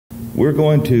We're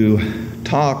going to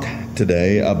talk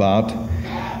today about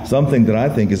something that I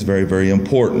think is very, very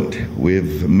important.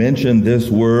 We've mentioned this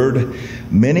word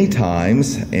many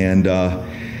times, and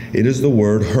it is the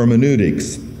word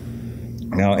hermeneutics.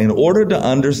 Now, in order to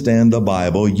understand the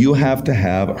Bible, you have to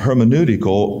have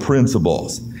hermeneutical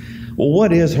principles. Well,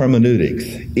 what is hermeneutics?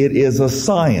 It is a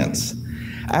science.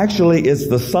 Actually, it's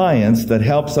the science that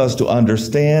helps us to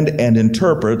understand and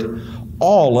interpret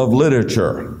all of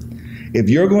literature. If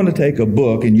you're going to take a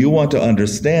book and you want to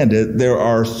understand it, there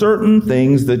are certain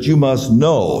things that you must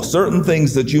know, certain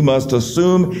things that you must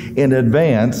assume in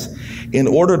advance in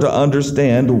order to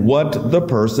understand what the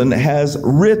person has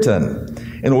written,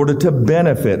 in order to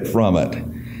benefit from it.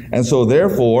 And so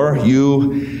therefore,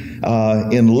 you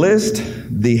enlist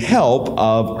the help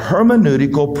of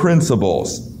hermeneutical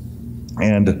principles.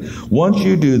 And once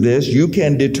you do this, you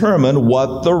can determine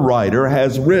what the writer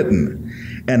has written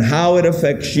and how it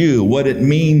affects you, what it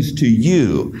means to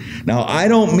you. Now, I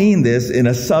don't mean this in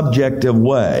a subjective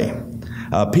way.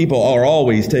 People are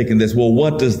always taking this, well,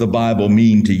 what does the Bible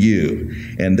mean to you?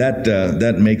 And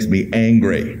that makes me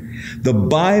angry. The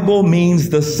Bible means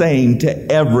the same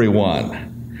to everyone.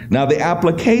 Now, the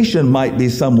application might be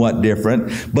somewhat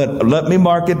different, but let me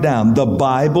mark it down. The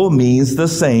Bible means the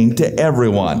same to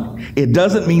everyone. It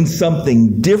doesn't mean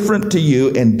something different to you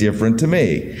and different to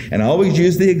me. And I always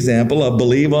use the example of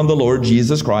believe on the Lord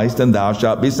Jesus Christ and thou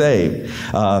shalt be saved.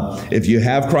 If you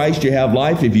have Christ, you have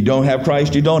life. If you don't have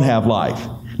Christ, you don't have life.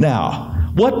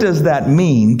 Now, what does that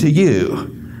mean to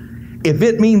you? If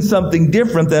it means something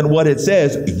different than what it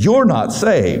says, you're not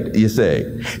saved, you see.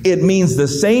 It means the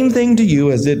same thing to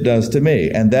you as it does to me,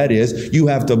 and that is you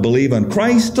have to believe on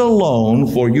Christ alone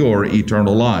for your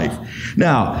eternal life.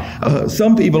 Now,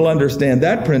 some people understand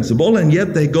that principle, and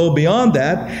yet they go beyond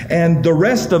that, and the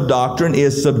rest of doctrine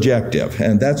is subjective.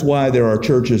 And that's why there are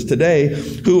churches today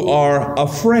who are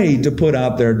afraid to put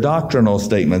out their doctrinal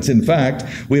statements. In fact,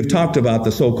 we've talked about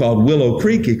the so-called Willow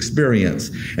Creek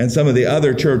experience and some of the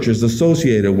other churches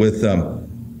associated with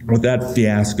that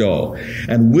fiasco.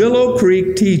 And Willow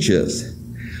Creek teaches,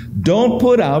 don't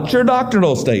put out your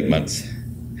doctrinal statements.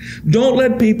 Don't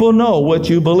let people know what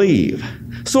you believe.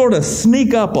 Sort of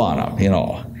sneak up on them, you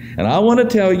know. And I want to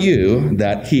tell you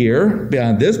that here,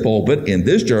 behind this pulpit, in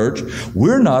this church,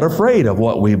 we're not afraid of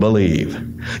what we believe.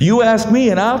 You ask me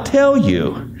and I'll tell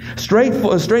you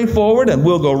straightforward, and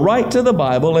we'll go right to the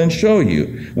Bible and show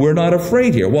you. We're not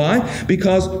afraid here. Why?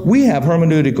 Because we have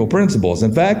hermeneutical principles.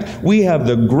 In fact, we have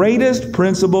the greatest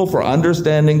principle for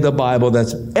understanding the Bible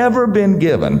that's ever been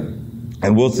given.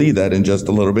 And we'll see that in just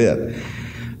a little bit.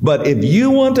 But if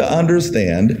you want to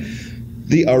understand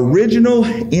the original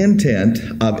intent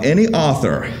of any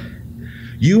author,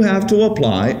 you have to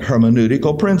apply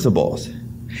hermeneutical principles.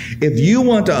 If you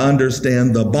want to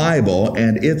understand the Bible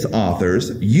and its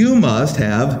authors, you must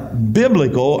have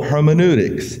biblical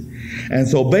hermeneutics. And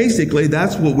so basically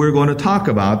that's what we're going to talk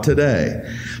about today.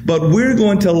 But we're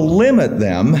going to limit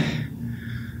them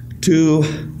to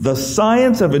the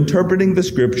science of interpreting the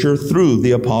Scripture through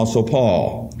the Apostle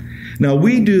Paul. Now,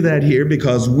 we do that here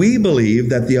because we believe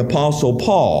that the Apostle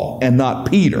Paul, and not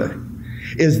Peter,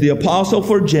 is the apostle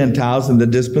for Gentiles in the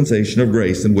dispensation of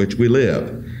grace in which we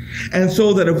live. And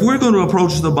so that if we're going to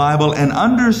approach the Bible and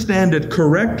understand it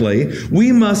correctly,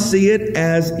 we must see it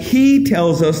as He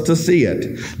tells us to see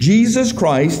it. Jesus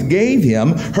Christ gave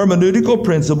him hermeneutical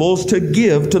principles to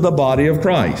give to the body of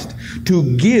Christ,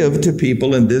 to give to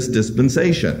people in this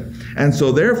dispensation. And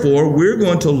so therefore, we're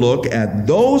going to look at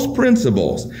those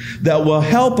principles that will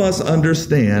help us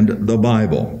understand the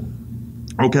Bible.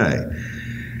 Okay.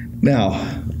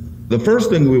 Now, the first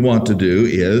thing we want to do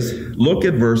is look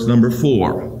at verse number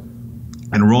 4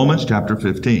 in Romans chapter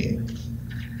 15.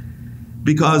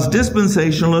 Because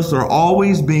dispensationalists are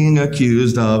always being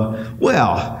accused of,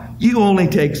 well, you only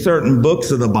take certain books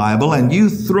of the Bible and you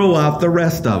throw out the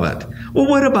rest of it. Well,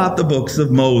 what about the books of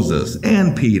Moses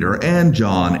and Peter and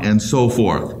John and so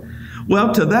forth?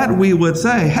 Well, to that we would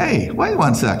say, hey, wait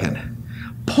one second.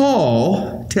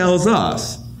 Paul tells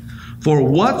us, for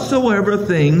whatsoever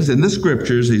things in the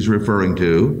Scriptures he's referring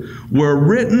to were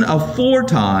written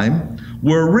aforetime,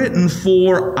 were written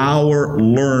for our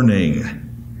learning.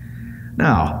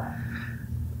 Now,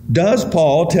 does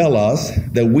Paul tell us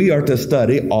that we are to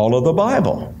study all of the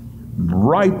Bible?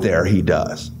 Right there he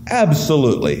does.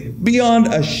 Absolutely. Beyond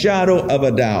a shadow of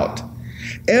a doubt.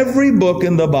 Every book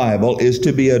in the Bible is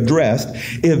to be addressed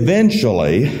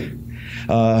eventually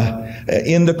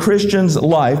in the Christian's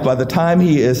life by the time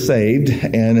he is saved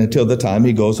and until the time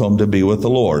he goes home to be with the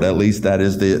Lord. At least that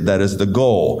is the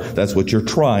goal. That's what you're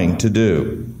trying to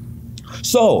do.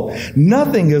 So,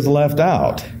 nothing is left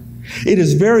out. It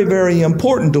is very, very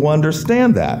important to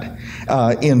understand that.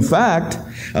 In fact,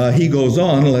 he goes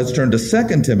on. Let's turn to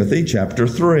 2 Timothy chapter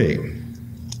 3.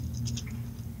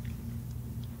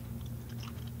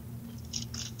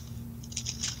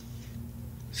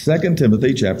 2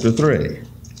 Timothy chapter 3.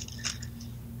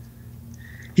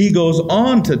 He goes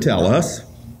on to tell us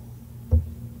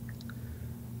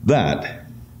that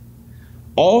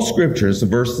all scriptures,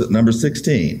 verse number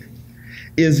 16,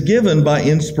 is given by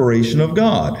inspiration of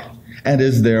God, and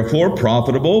is therefore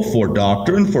profitable for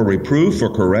doctrine, for reproof, for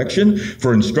correction,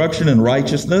 for instruction in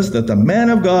righteousness, that the man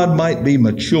of God might be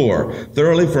mature,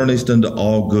 thoroughly furnished unto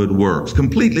all good works.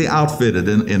 Completely outfitted,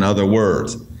 in other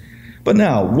words. But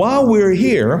now, while we're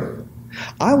here,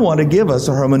 I want to give us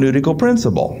a hermeneutical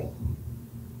principle.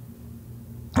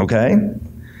 Okay?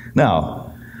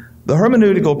 Now, the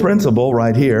hermeneutical principle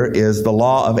right here is the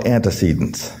law of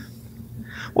antecedents.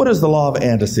 What is the law of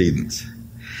antecedents?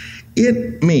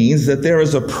 It means that there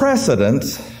is a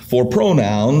precedence for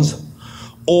pronouns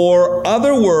or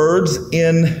other words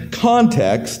in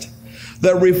context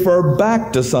that refer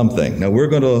back to something. Now we're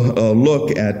going to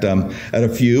look at a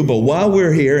few, but while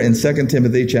we're here in 2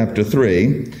 Timothy chapter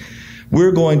 3,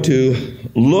 we're going to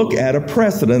look at a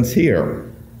precedence here.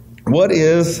 What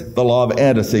is the law of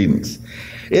antecedents?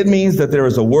 It means that there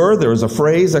is a word, there is a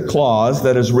phrase, a clause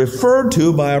that is referred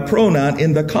to by a pronoun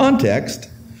in the context,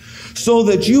 so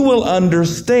that you will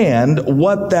understand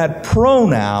what that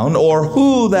pronoun or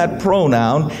who that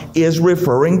pronoun is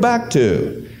referring back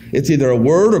to. It's either a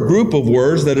word or group of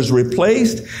words that is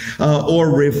replaced or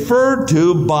referred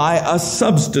to by a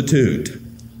substitute.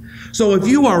 So if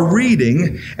you are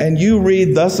reading and you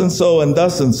read thus and so,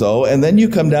 and then you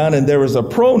come down and there is a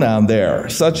pronoun there,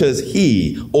 such as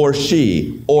he or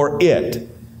she or it,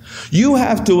 you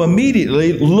have to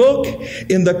immediately look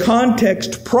in the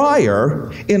context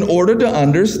prior in order to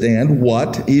understand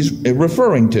what he's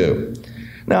referring to.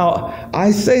 Now,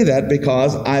 I say that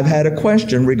because I've had a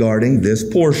question regarding this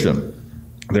portion.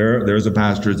 There's a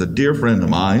pastor, it's a dear friend of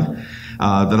mine,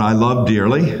 that I love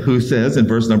dearly, who says in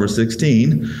verse number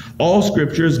 16, all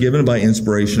scripture is given by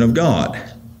inspiration of God.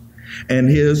 And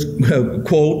his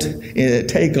quote,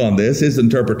 take on this, his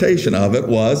interpretation of it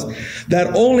was,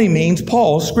 that only means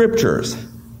Paul's scriptures.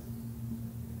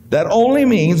 That only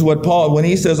means what Paul, when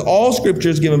he says all scripture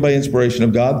is given by inspiration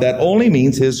of God, that only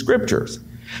means his scriptures.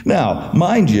 Now,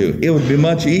 mind you, it would be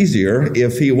much easier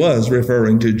if he was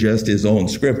referring to just his own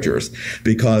scriptures,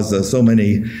 because so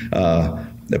many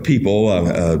people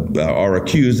are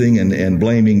accusing and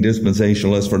blaming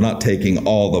dispensationalists for not taking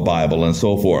all the Bible and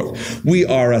so forth. We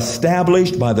are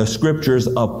established by the scriptures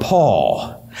of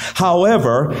Paul.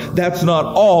 However, that's not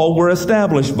all we're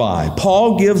established by.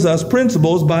 Paul gives us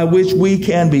principles by which we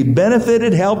can be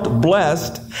benefited, helped,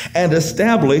 blessed, and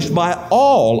established by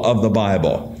all of the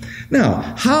Bible.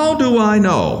 Now, how do I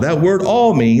know? That word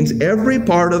all means every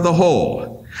part of the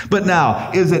whole. But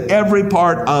now, is it every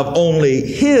part of only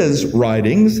his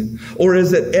writings, or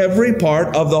is it every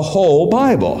part of the whole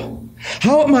Bible?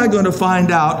 How am I going to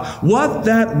find out what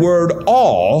that word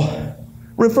all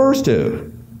refers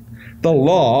to? The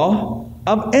law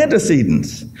of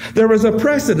antecedents. There is a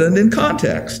precedent in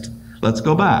context. Let's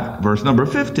go back. Verse number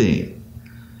 15.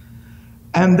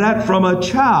 And that from a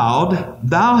child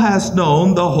thou hast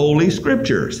known the Holy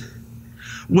Scriptures.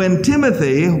 When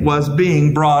Timothy was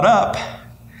being brought up,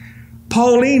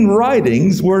 Pauline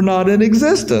writings were not in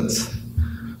existence.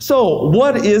 So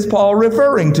what is Paul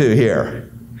referring to here?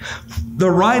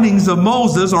 The writings of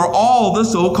Moses are all the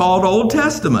so-called Old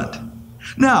Testament.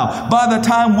 Now, by the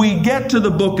time we get to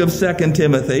the book of 2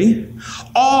 Timothy,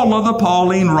 all of the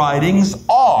Pauline writings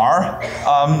are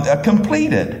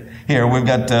completed. Here we've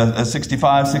got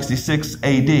 65, 66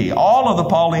 AD. All of the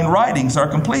Pauline writings are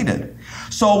completed.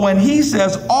 So when he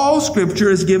says all Scripture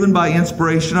is given by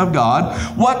inspiration of God,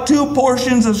 what two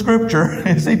portions of Scripture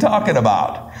is he talking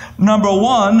about? Number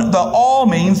one, the all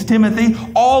means, Timothy,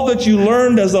 all that you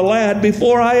learned as a lad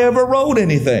before I ever wrote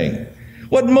anything.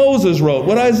 What Moses wrote,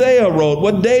 what Isaiah wrote,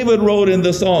 what David wrote in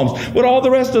the Psalms, what all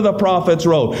the rest of the prophets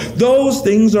wrote. Those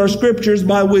things are scriptures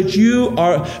by which you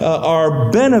are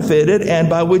benefited and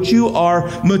by which you are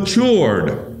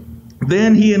matured.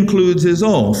 Then he includes his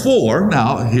own. For,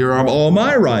 now, here are all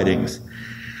my writings.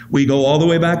 We go all the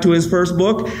way back to his first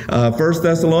book, 1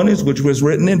 Thessalonians, which was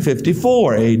written in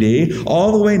 54 AD,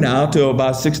 all the way now to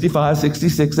about 65,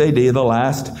 66 AD, the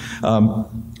last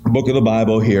book of the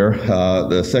Bible here,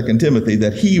 the 2 Timothy,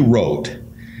 that he wrote.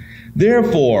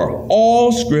 Therefore,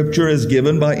 all Scripture is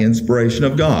given by inspiration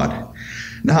of God.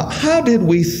 Now, how did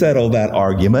we settle that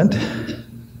argument?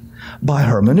 By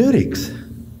hermeneutics.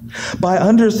 by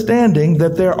understanding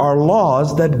that there are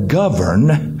laws that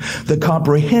govern the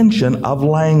comprehension of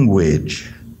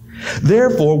language.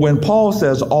 Therefore, when Paul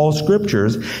says all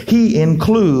scriptures, he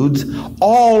includes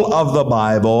all of the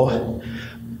Bible,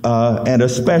 and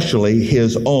especially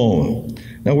his own.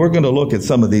 Now, we're going to look at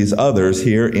some of these others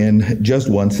here in just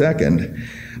one second.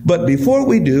 But before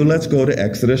we do, let's go to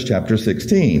Exodus chapter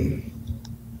 16.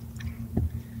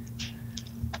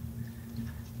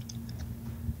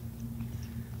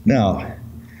 Now,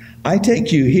 I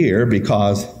take you here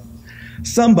because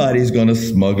somebody's going to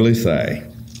smugly say,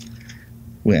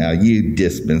 well, you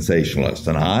dispensationalists,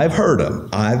 and I've heard them.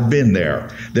 I've been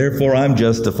there. Therefore, I'm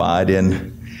justified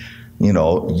in,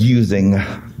 using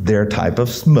their type of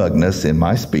smugness in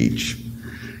my speech.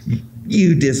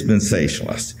 You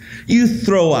dispensationalists, you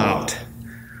throw out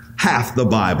half the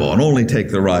Bible and only take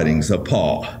the writings of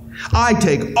Paul. I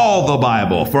take all the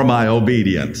Bible for my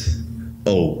obedience.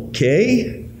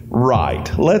 Okay,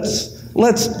 right.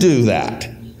 Let's do that.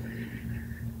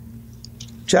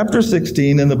 Chapter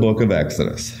 16 in the book of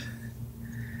Exodus.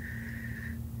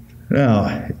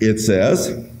 Now, it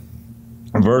says,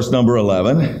 verse number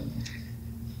 11,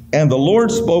 and the Lord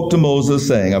spoke to Moses,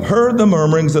 saying, I've heard the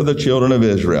murmurings of the children of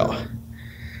Israel.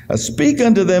 Speak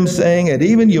unto them, saying, at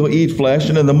even you'll eat flesh,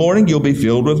 and in the morning you'll be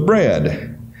filled with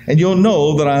bread. And you'll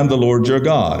know that I am the Lord your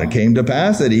God. It came to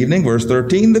pass at evening, verse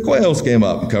 13, the quails came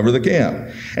up and covered the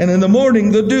camp. And in the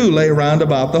morning the dew lay round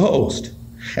about the host.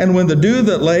 And when the dew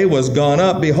that lay was gone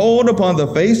up, behold, upon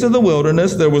the face of the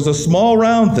wilderness there was a small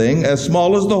round thing, as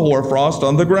small as the hoarfrost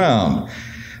on the ground.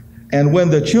 And when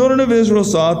the children of Israel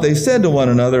saw it, they said to one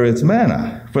another, it's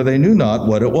manna, for they knew not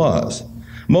what it was.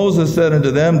 Moses said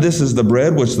unto them, this is the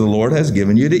bread which the Lord has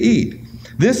given you to eat.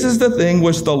 This is the thing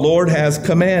which the Lord has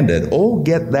commanded. Oh,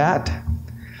 get that?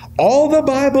 All the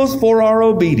Bible's for our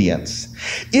obedience.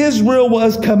 Israel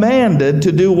was commanded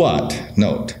to do what?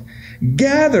 Note.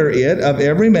 Gather it of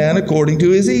every man according to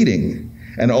his eating.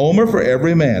 An omer for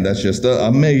every man. That's just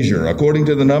a measure, according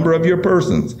to the number of your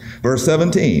persons. Verse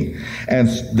 17. And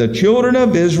the children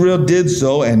of Israel did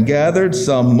so and gathered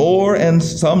some more and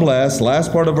some less.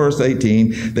 Last part of verse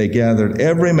 18. They gathered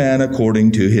every man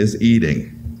according to his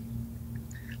eating.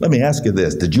 Let me ask you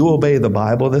this. Did you obey the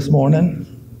Bible this morning?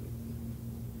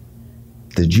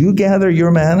 Did you gather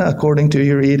your manna according to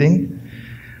your eating?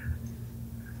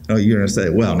 No, you're going to say,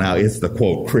 well, now it's the,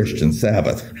 quote, Christian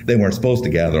Sabbath. They weren't supposed to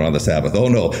gather on the Sabbath. Oh,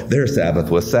 no, their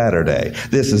Sabbath was Saturday.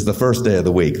 This is the first day of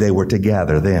the week. They were to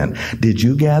gather then. Did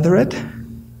you gather it?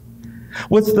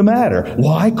 What's the matter?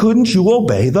 Why couldn't you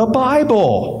obey the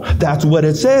Bible? That's what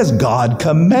it says. God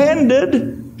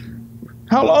commanded.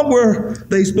 How long were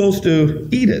they supposed to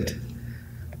eat it?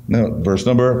 No, verse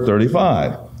number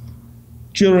 35.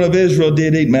 Children of Israel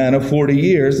did eat manna 40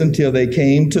 years until they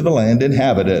came to the land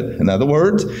inhabited. In other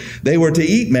words, they were to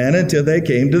eat manna until they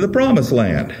came to the promised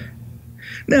land.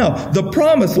 Now, the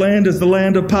promised land is the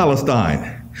land of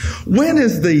Palestine. When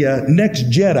is the next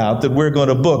jet out that we're going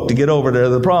to book to get over to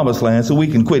the promised land so we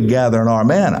can quit gathering our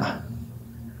manna?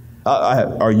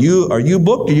 Are you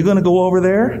booked? Are you going to go over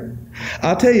there?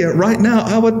 I'll tell you, right now,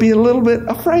 I would be a little bit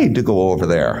afraid to go over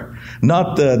there.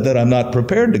 Not that I'm not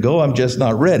prepared to go, I'm just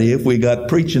not ready if we got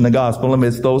preaching the gospel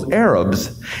amidst those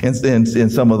Arabs in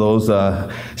some of those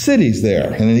cities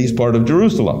there in the east part of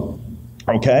Jerusalem.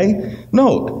 Okay?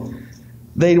 Note,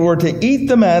 they were to eat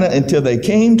the manna until they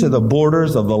came to the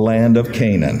borders of the land of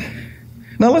Canaan.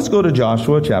 Now let's go to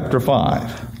Joshua chapter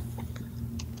 5.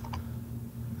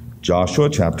 Joshua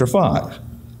chapter 5.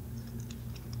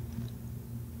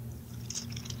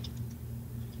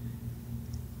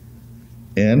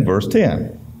 And verse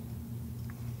 10.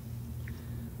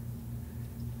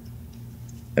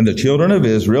 And the children of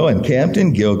Israel encamped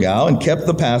in Gilgal and kept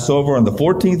the Passover on the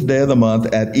 14th day of the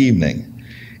month at evening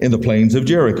in the plains of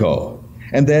Jericho.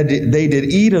 And they did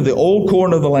eat of the old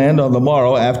corn of the land on the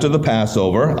morrow after the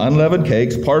Passover, unleavened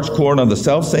cakes, parched corn on the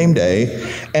selfsame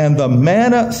day. And the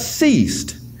manna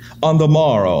ceased on the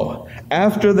morrow,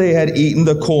 after they had eaten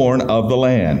the corn of the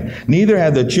land. Neither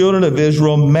had the children of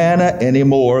Israel manna any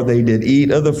more. They did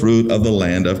eat of the fruit of the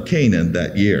land of Canaan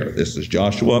that year. This is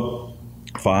Joshua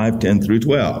 5, 10 through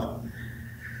 12.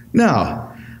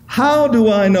 Now, how do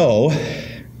I know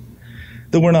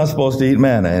that we're not supposed to eat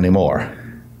manna anymore?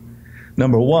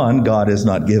 Number one, God has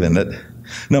not given it.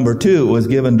 Number two, it was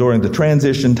given during the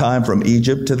transition time from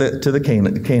Egypt to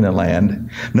the Canaan land.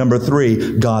 Number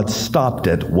three, God stopped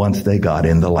it once they got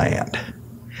in the land.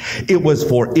 It was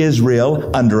for Israel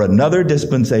under another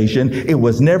dispensation. It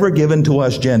was never given to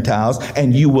us Gentiles,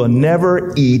 and you will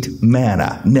never eat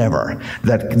manna. Never.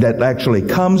 That actually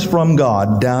comes from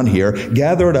God down here.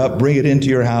 Gather it up, bring it into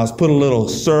your house, put a little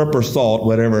syrup or salt,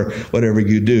 whatever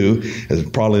you do. It's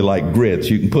probably like grits.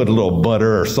 You can put a little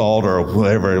butter or salt or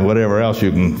whatever else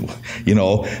you can,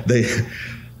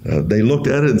 They looked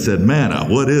at it and said, manna,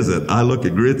 what is it? I look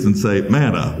at grits and say,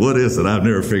 manna, what is it? I've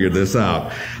never figured this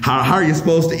out. How are you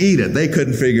supposed to eat it? They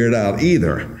couldn't figure it out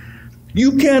either.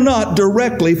 You cannot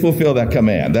directly fulfill that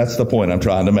command. That's the point I'm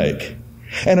trying to make.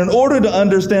 And in order to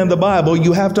understand the Bible,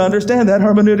 you have to understand that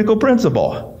hermeneutical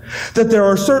principle. That there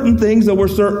are certain things that were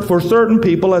for certain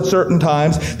people at certain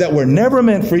times that were never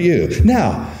meant for you.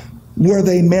 Now, were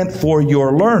they meant for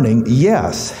your learning?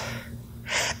 Yes.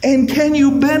 And can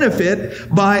you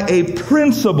benefit by a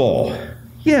principle?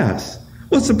 Yes.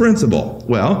 What's the principle?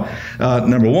 Well,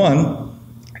 number one,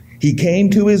 he came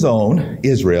to his own,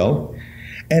 Israel,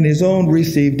 and his own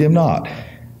received him not.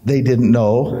 They didn't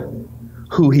know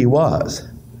who he was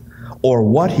or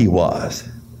what he was.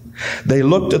 They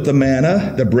looked at the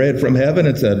manna, the bread from heaven,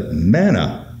 and said,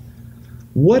 manna,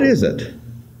 what is it?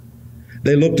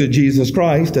 They looked at Jesus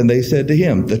Christ and they said to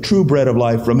him, the true bread of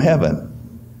life from heaven.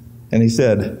 And he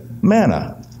said,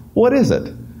 manna, what is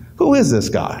it? Who is this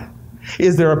guy?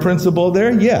 Is there a principle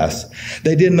there? Yes.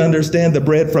 They didn't understand the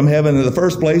bread from heaven in the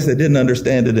first place. They didn't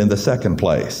understand it in the second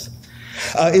place.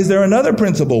 Is there another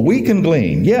principle we can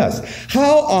glean? Yes.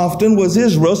 How often was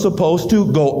Israel supposed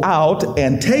to go out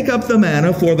and take up the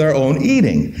manna for their own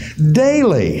eating?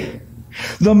 Daily.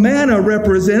 The manna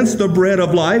represents the bread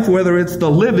of life, whether it's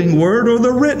the living word or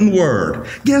the written word.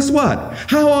 Guess what?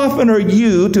 How often are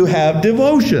you to have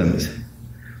devotions?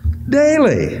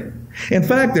 Daily. In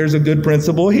fact, there's a good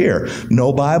principle here.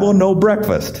 No Bible, no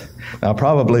breakfast. Now,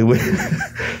 probably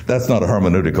that's not a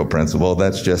hermeneutical principle.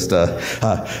 That's just,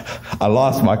 I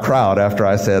lost my crowd after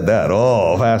I said that.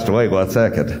 Oh, Pastor, wait 1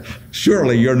 second.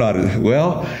 Surely you're not,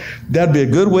 well, that'd be a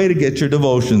good way to get your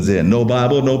devotions in. No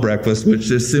Bible, no breakfast, which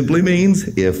just simply means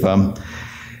if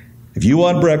you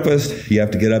want breakfast, you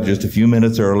have to get up just a few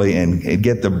minutes early and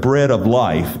get the bread of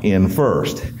life in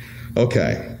first.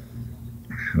 Okay.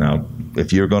 Now,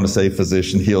 if you're going to say,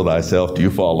 physician, heal thyself, do you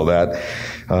follow that?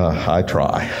 I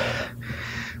try.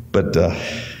 But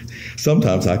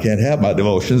sometimes I can't have my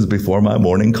devotions before my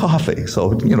morning coffee.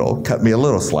 So, cut me a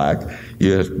little slack.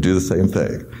 You do the same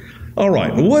thing. All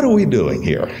right, what are we doing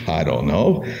here? I don't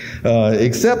know.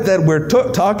 Except that we're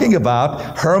talking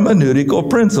about hermeneutical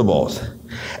principles.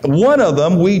 One of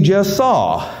them we just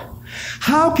saw.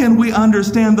 How can we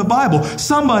understand the Bible?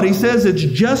 Somebody says it's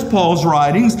just Paul's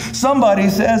writings. Somebody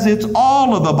says it's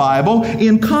all of the Bible.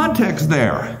 In context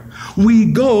there, we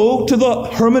go to the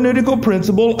hermeneutical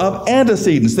principle of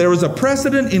antecedents. There is a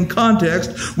precedent in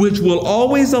context which will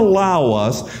always allow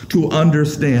us to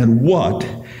understand what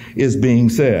is being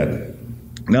said.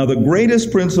 Now, the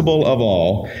greatest principle of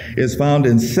all is found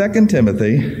in 2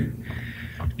 Timothy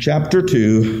chapter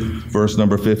 2, verse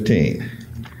number 15.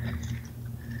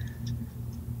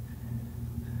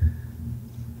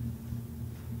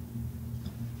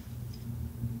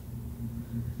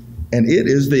 And it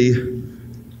is the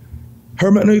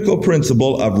hermeneutical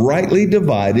principle of rightly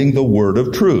dividing the word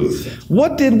of truth.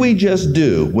 What did we just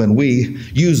do when we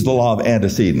used the law of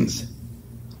antecedents?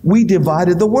 We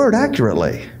divided the word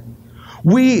accurately.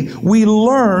 We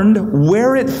learned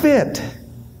where it fit,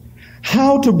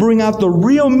 how to bring out the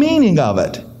real meaning of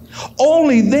it.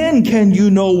 Only then can you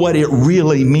know what it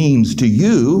really means to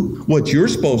you, what you're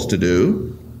supposed to do.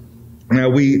 Now,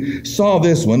 we saw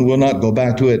this one. We'll not go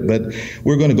back to it, but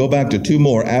we're going to go back to two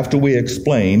more after we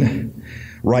explain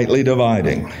rightly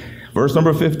dividing. Verse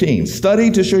number 15,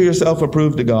 study to show yourself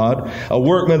approved to God, a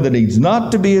workman that needs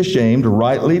not to be ashamed,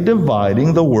 rightly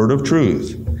dividing the word of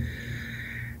truth.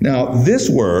 Now, this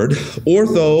word,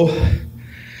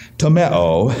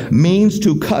 orthotomeo, means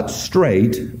to cut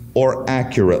straight or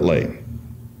accurately.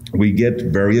 We get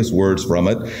various words from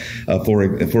it.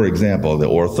 For example, the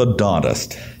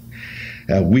orthodontist.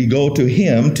 We go to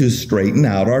him to straighten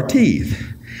out our teeth.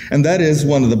 And that is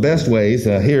one of the best ways.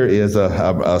 Here is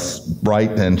a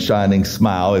bright and shining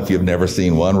smile, if you've never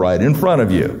seen one, right in front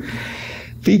of you.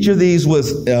 Each of these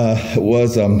was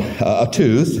a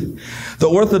tooth. The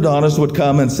orthodontist would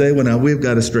come and say, well, now we've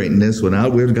got to straighten this one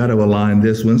out. We've got to align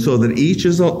this one so that each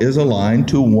is aligned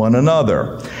to one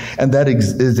another. And that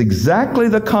is exactly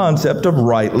the concept of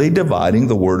rightly dividing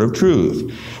the word of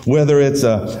truth. Whether it's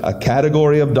a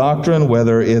category of doctrine,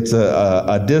 whether it's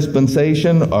a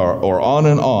dispensation, or on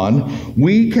and on,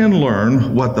 we can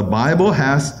learn what the Bible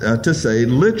has to say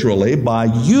literally by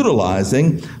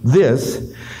utilizing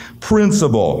this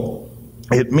principle.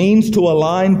 It means to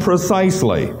align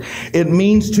precisely. It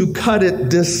means to cut it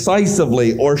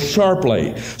decisively or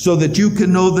sharply so that you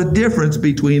can know the difference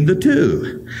between the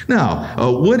two.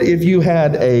 Now, what if you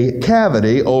had a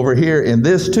cavity over here in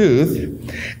this tooth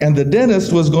and the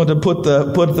dentist was going to put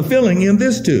the filling in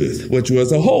this tooth, which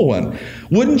was a whole one?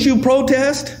 Wouldn't you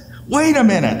protest? Wait a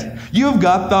minute. You've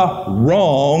got the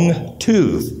wrong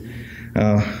tooth.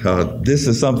 This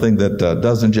is something that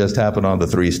doesn't just happen on the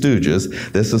Three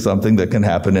Stooges. This is something that can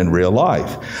happen in real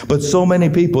life. But so many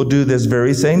people do this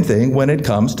very same thing when it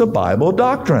comes to Bible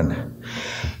doctrine.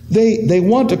 They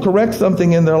want to correct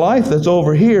something in their life that's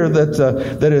over here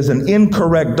that is an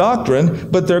incorrect doctrine,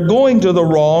 but they're going to the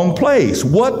wrong place.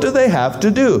 What do they have to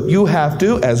do? You have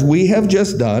to, as we have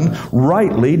just done,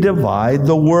 rightly divide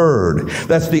the word.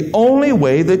 That's the only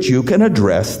way that you can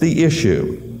address the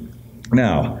issue.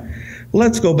 Now,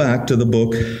 let's go back to the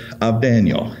book of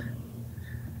Daniel.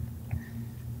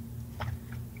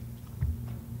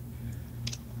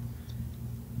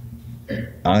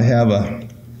 I have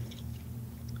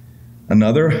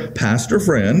another pastor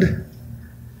friend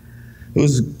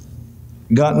who's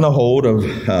gotten a hold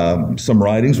of some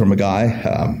writings from a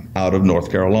guy out of North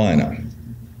Carolina.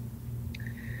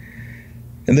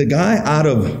 And the guy out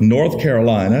of North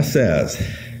Carolina says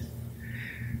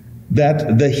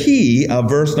that the he of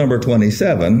verse number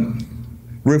 27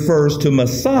 refers to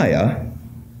Messiah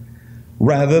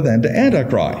rather than to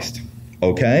Antichrist.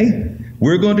 Okay?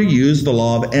 We're going to use the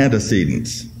law of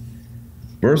antecedents.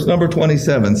 Verse number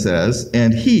 27 says,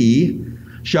 "And he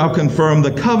shall confirm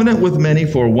the covenant with many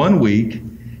for 1 week,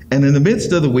 and in the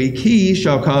midst of the week he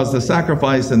shall cause the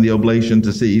sacrifice and the oblation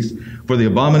to cease for the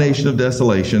abomination of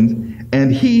desolation,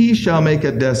 and he shall make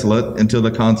it desolate until the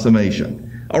consummation."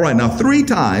 All right, now 3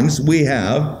 times we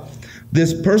have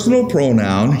this personal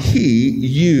pronoun he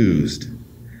used.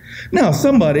 Now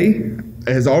somebody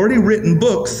has already written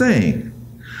books saying,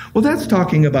 well, that's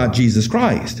talking about Jesus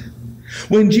Christ.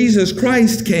 When Jesus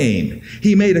Christ came,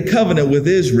 he made a covenant with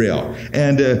Israel.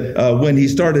 And when he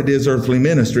started his earthly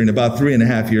ministry, and about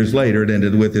 3.5 years later, it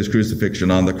ended with his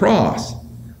crucifixion on the cross.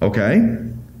 Okay?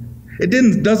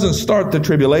 It doesn't start the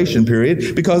tribulation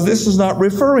period because this is not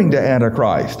referring to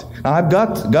Antichrist. Now, I've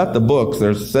got the books.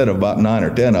 There's a set of about 9 or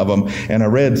 10 of them, and I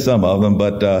read some of them.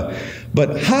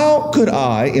 But how could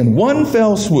I, in one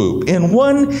fell swoop, in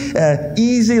one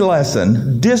easy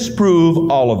lesson, disprove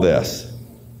all of this?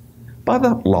 By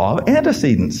the law of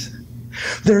antecedents.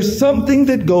 There's something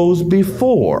that goes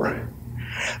before.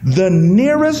 The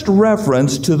nearest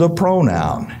reference to the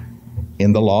pronoun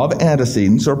in the law of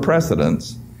antecedents or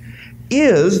precedence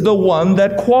is the one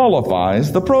that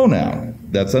qualifies the pronoun.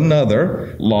 That's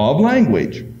another law of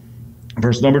language.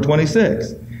 Verse number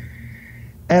 26.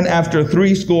 "And after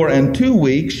 62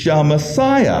 weeks shall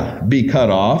Messiah be cut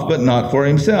off, but not for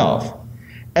himself.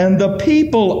 And the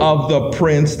people of the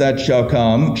prince that shall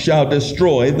come shall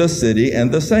destroy the city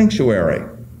and the sanctuary."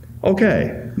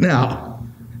 Okay, now,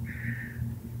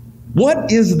 what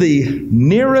is the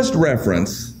nearest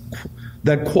reference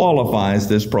that qualifies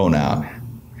this pronoun?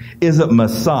 Is it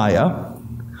Messiah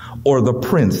or the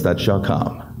prince that shall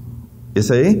come? You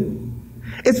see?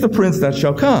 It's the prince that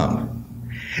shall come.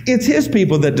 It's his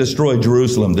people that destroyed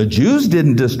Jerusalem. The Jews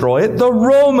didn't destroy it. The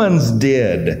Romans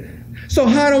did. So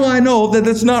how do I know that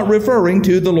it's not referring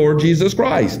to the Lord Jesus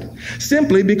Christ?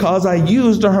 Simply because I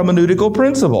used a hermeneutical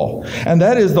principle. And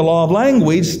that is the law of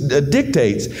language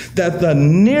dictates that the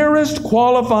nearest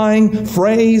qualifying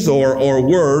phrase or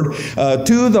word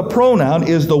to the pronoun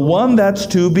is the one that's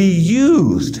to be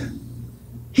used.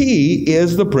 He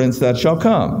is the prince that shall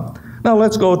come. Now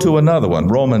let's go to another one,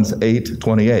 Romans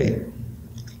 8:28.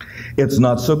 It's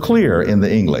not so clear in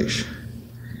the English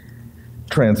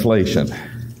translation.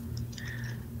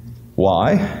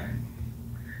 Why?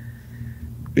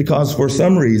 Because for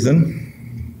some reason,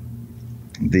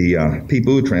 the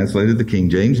people who translated the King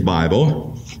James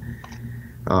Bible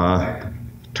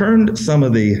turned some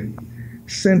of the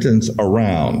sentence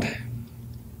around.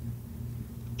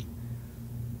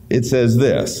 It says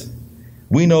this: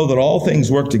 "We know that all things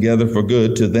work together for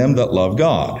good to them that love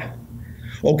God."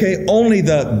 Okay, only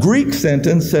the Greek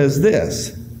sentence says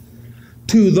this: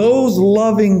 "To those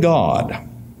loving God."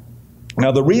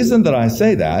 Now, the reason that I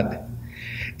say that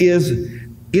is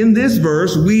in this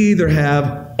verse, we either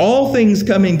have all things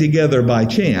coming together by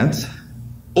chance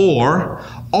or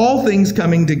all things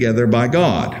coming together by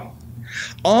God.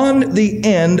 On the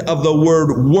end of the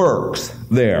word works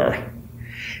there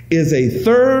is a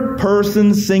third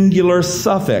person singular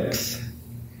suffix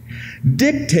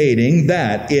dictating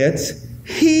that it's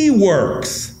he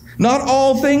works. Not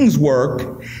all things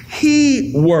work,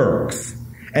 he works.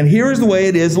 And here's the way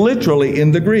it is literally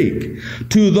in the Greek.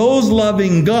 To those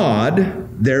loving God,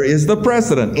 there is the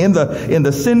precedent in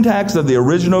the syntax of the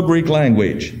original Greek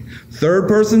language. Third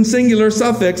person singular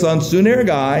suffix on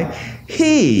sunergai,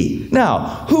 he.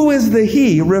 Now, who is the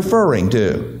he referring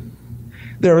to?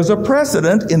 There is a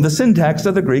precedent in the syntax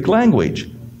of the Greek language.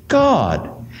 God.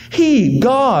 He,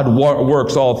 God,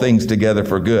 works all things together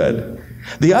for good.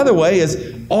 The other way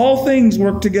is all things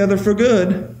work together for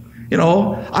good. You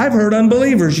know, I've heard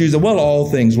unbelievers use it. Well,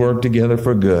 all things work together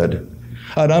for good.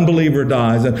 An unbeliever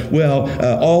dies, and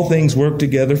all things work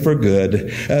together for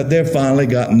good. They've finally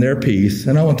gotten their peace.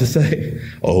 And I want to say,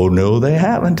 oh, no, they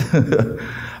haven't.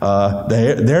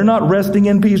 They're not resting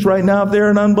in peace right now if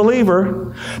they're an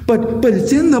unbeliever. But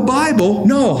it's in the Bible.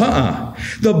 No,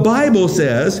 The Bible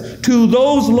says, to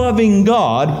those loving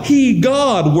God, he,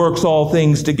 God, works all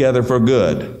things together for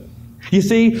good. You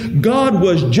see, God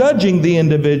was judging the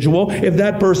individual if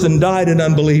that person died in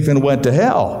unbelief and went to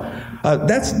hell.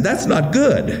 That's not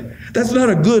good. That's not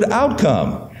a good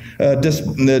outcome.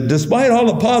 Despite all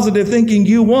the positive thinking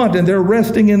you want, and they're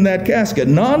resting in that casket.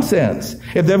 Nonsense.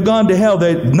 If they've gone to hell,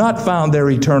 they've not found their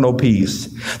eternal peace.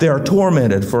 They are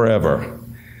tormented forever.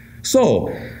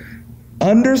 So,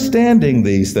 understanding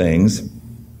these things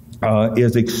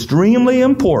is extremely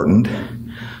important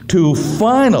to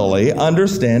finally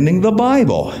understanding the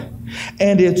Bible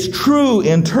and its true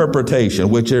interpretation,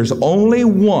 which there's only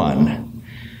one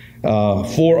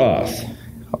for us.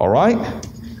 All right?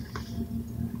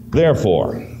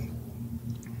 Therefore,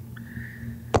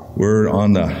 we're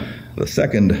on the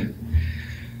second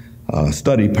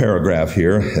study paragraph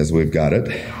here, as we've got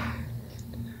it.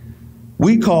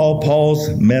 We call Paul's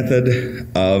method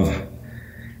of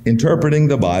interpreting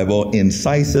the Bible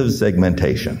incisive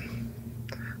segmentation.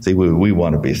 See, we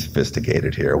want to be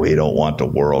sophisticated here. We don't want the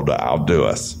world to outdo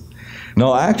us.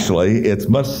 No, actually, it's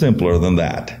much simpler than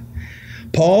that.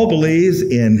 Paul believes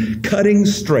in cutting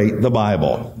straight the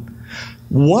Bible.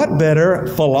 What better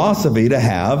philosophy to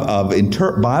have of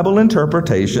Bible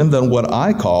interpretation than what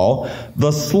I call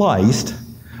the sliced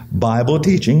Bible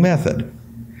teaching method?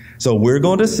 So we're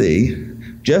going to see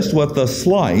just what the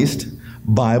sliced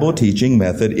Bible teaching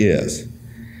method is.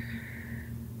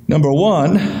 Number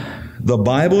one, the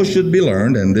Bible should be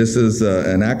learned, and this is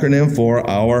an acronym for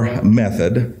our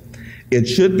method. It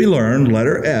should be learned,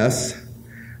 letter S,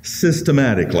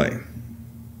 systematically.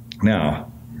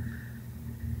 Now,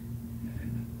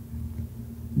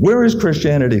 where is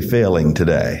Christianity failing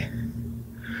today?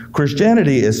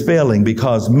 Christianity is failing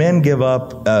because men get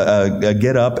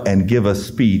up and give a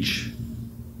speech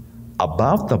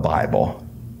about the Bible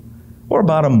or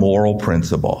about a moral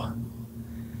principle.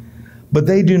 But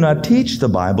they do not teach the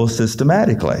Bible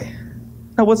systematically.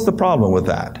 Now, what's the problem with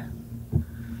that?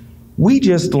 We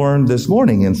just learned this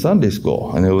morning in Sunday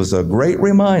school, and it was a great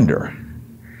reminder,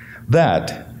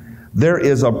 that there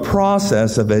is a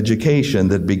process of education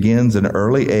that begins in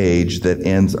early age that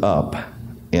ends up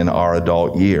in our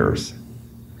adult years.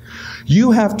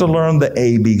 You have to learn the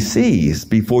ABCs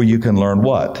before you can learn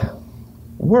what?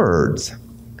 Words.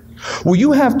 Well,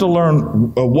 you have to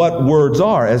learn what words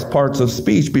are as parts of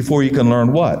speech before you can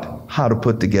learn what? How to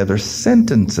put together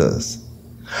sentences.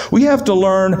 We have to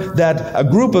learn that a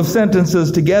group of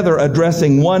sentences together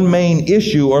addressing one main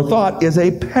issue or thought is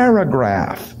a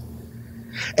paragraph.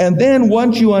 And then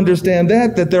once you understand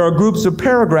that there are groups of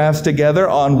paragraphs together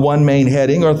on one main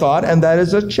heading or thought, and that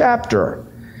is a chapter.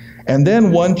 And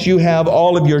then once you have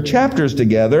all of your chapters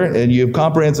together and you've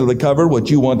comprehensively covered what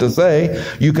you want to say,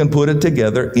 you can put it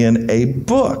together in a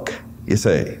book, you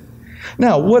see.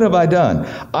 Now, what have I done?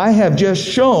 I have just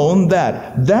shown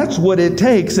that that's what it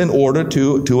takes in order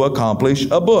to accomplish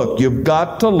a book. You've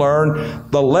got to learn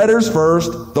the letters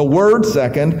first, the words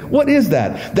second. What is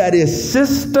that? That is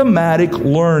systematic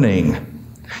learning.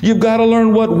 You've got to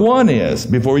learn what one is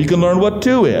before you can learn what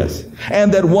two is.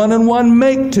 And that one and one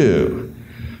make two.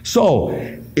 So,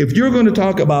 if you're going to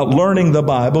talk about learning the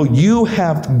Bible, you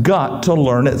have got to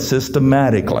learn it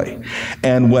systematically.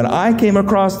 And when I came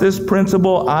across this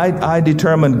principle, I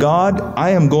determined, God,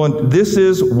 this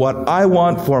is what I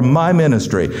want for my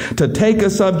ministry. To take a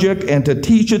subject and to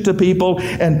teach it to people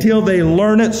until they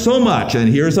learn it so much. And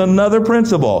here's another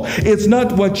principle. It's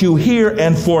not what you hear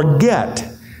and forget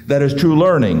that is true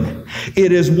learning.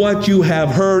 It is what you have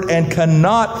heard and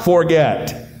cannot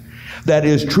forget that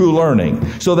is true learning.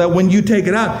 So that when you take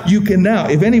it out, you can now,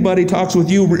 if anybody talks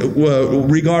with you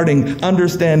regarding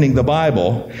understanding the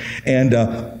Bible, and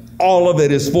all of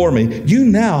it is for me, you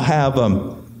now have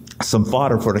some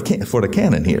fodder for the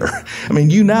cannon here. I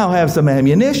mean, you now have some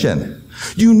ammunition.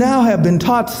 You now have been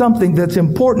taught something that's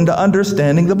important to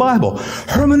understanding the Bible.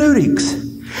 Hermeneutics.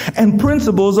 and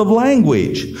principles of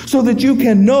language so that you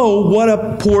can know what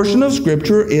a portion of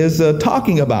Scripture is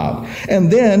talking about.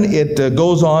 And then it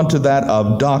goes on to that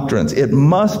of doctrines. It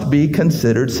must be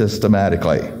considered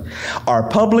systematically. Our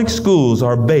public schools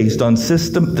are based on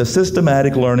the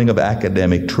systematic learning of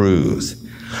academic truths.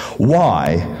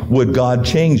 Why would God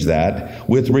change that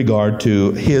with regard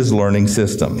to His learning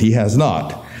system? He has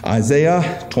not.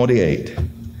 Isaiah 28.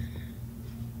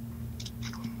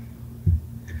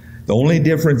 The only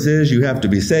difference is you have to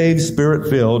be saved,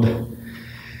 Spirit-filled,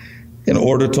 in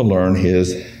order to learn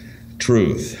His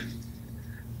truth.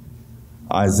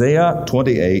 Isaiah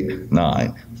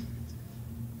 28:9.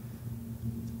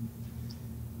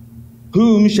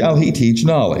 Whom shall He teach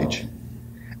knowledge?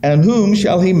 And whom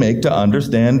shall He make to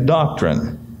understand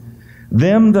doctrine?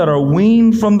 Them that are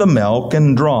weaned from the milk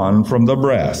and drawn from the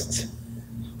breasts.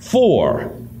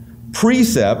 For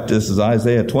precept, this is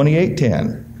Isaiah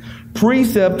 28:10,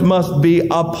 precept must be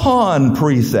upon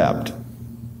precept.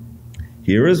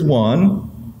 Here is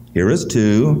one, here is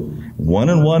two, one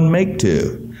and one make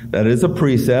two. That is a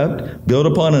precept, built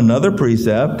upon another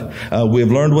precept.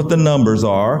 We've learned what the numbers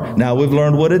are. Now we've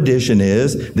learned what addition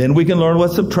is. Then we can learn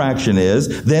what subtraction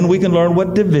is. Then we can learn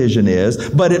what division is.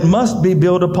 But it must be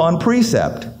built upon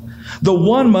precept. The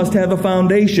one must have a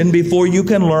foundation before you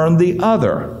can learn the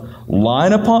other.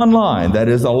 Line upon line. That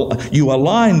is, you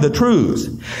align the truths.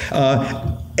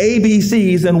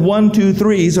 ABCs and 1, 2,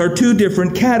 3s are two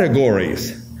different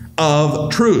categories of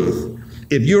truth.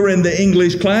 If you're in the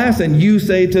English class and you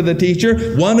say to the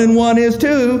teacher, 1 and 1 is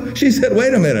 2, she said,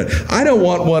 wait a minute, I don't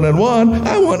want 1 and 1,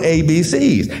 I want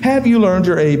ABCs. Have you learned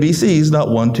your ABCs, not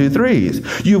 1, 2,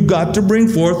 3s? You've got to bring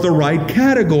forth the right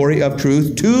category of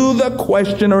truth to the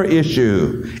question or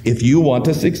issue if you want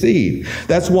to succeed.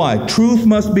 That's why truth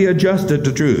must be adjusted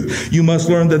to truth. You must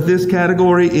learn that this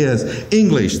category is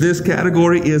English, this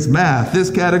category is math, this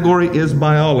category is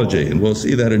biology, and we'll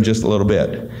see that in just a little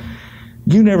bit.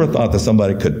 You never thought that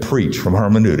somebody could preach from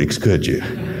hermeneutics, could you?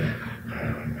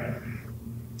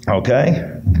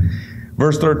 Okay?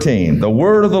 Verse 13, the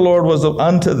word of the Lord was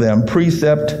unto them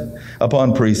precept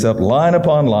upon precept, line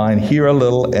upon line, here a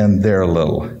little and there a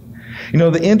little. You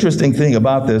know, the interesting thing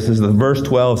about this is that verse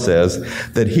 12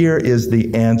 says that here is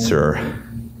the answer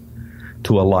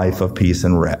to a life of peace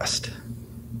and rest.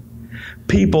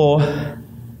 People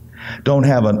don't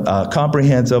have a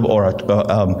comprehensive or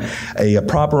a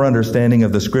proper understanding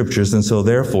of the Scriptures, and so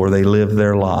therefore they live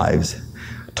their lives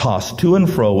tossed to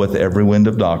and fro with every wind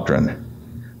of doctrine.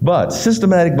 But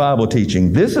systematic Bible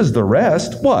teaching, this is the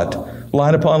rest. What?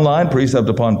 Line upon line, precept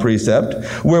upon precept,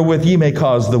 wherewith ye may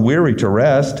cause the weary to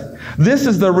rest. This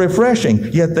is the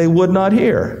refreshing, yet they would not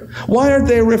hear. Why aren't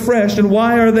they refreshed and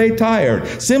why are they tired?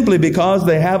 Simply because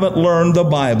they haven't learned the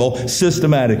Bible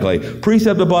systematically.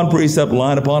 Precept upon precept,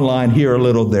 line upon line, here a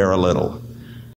little, there a little.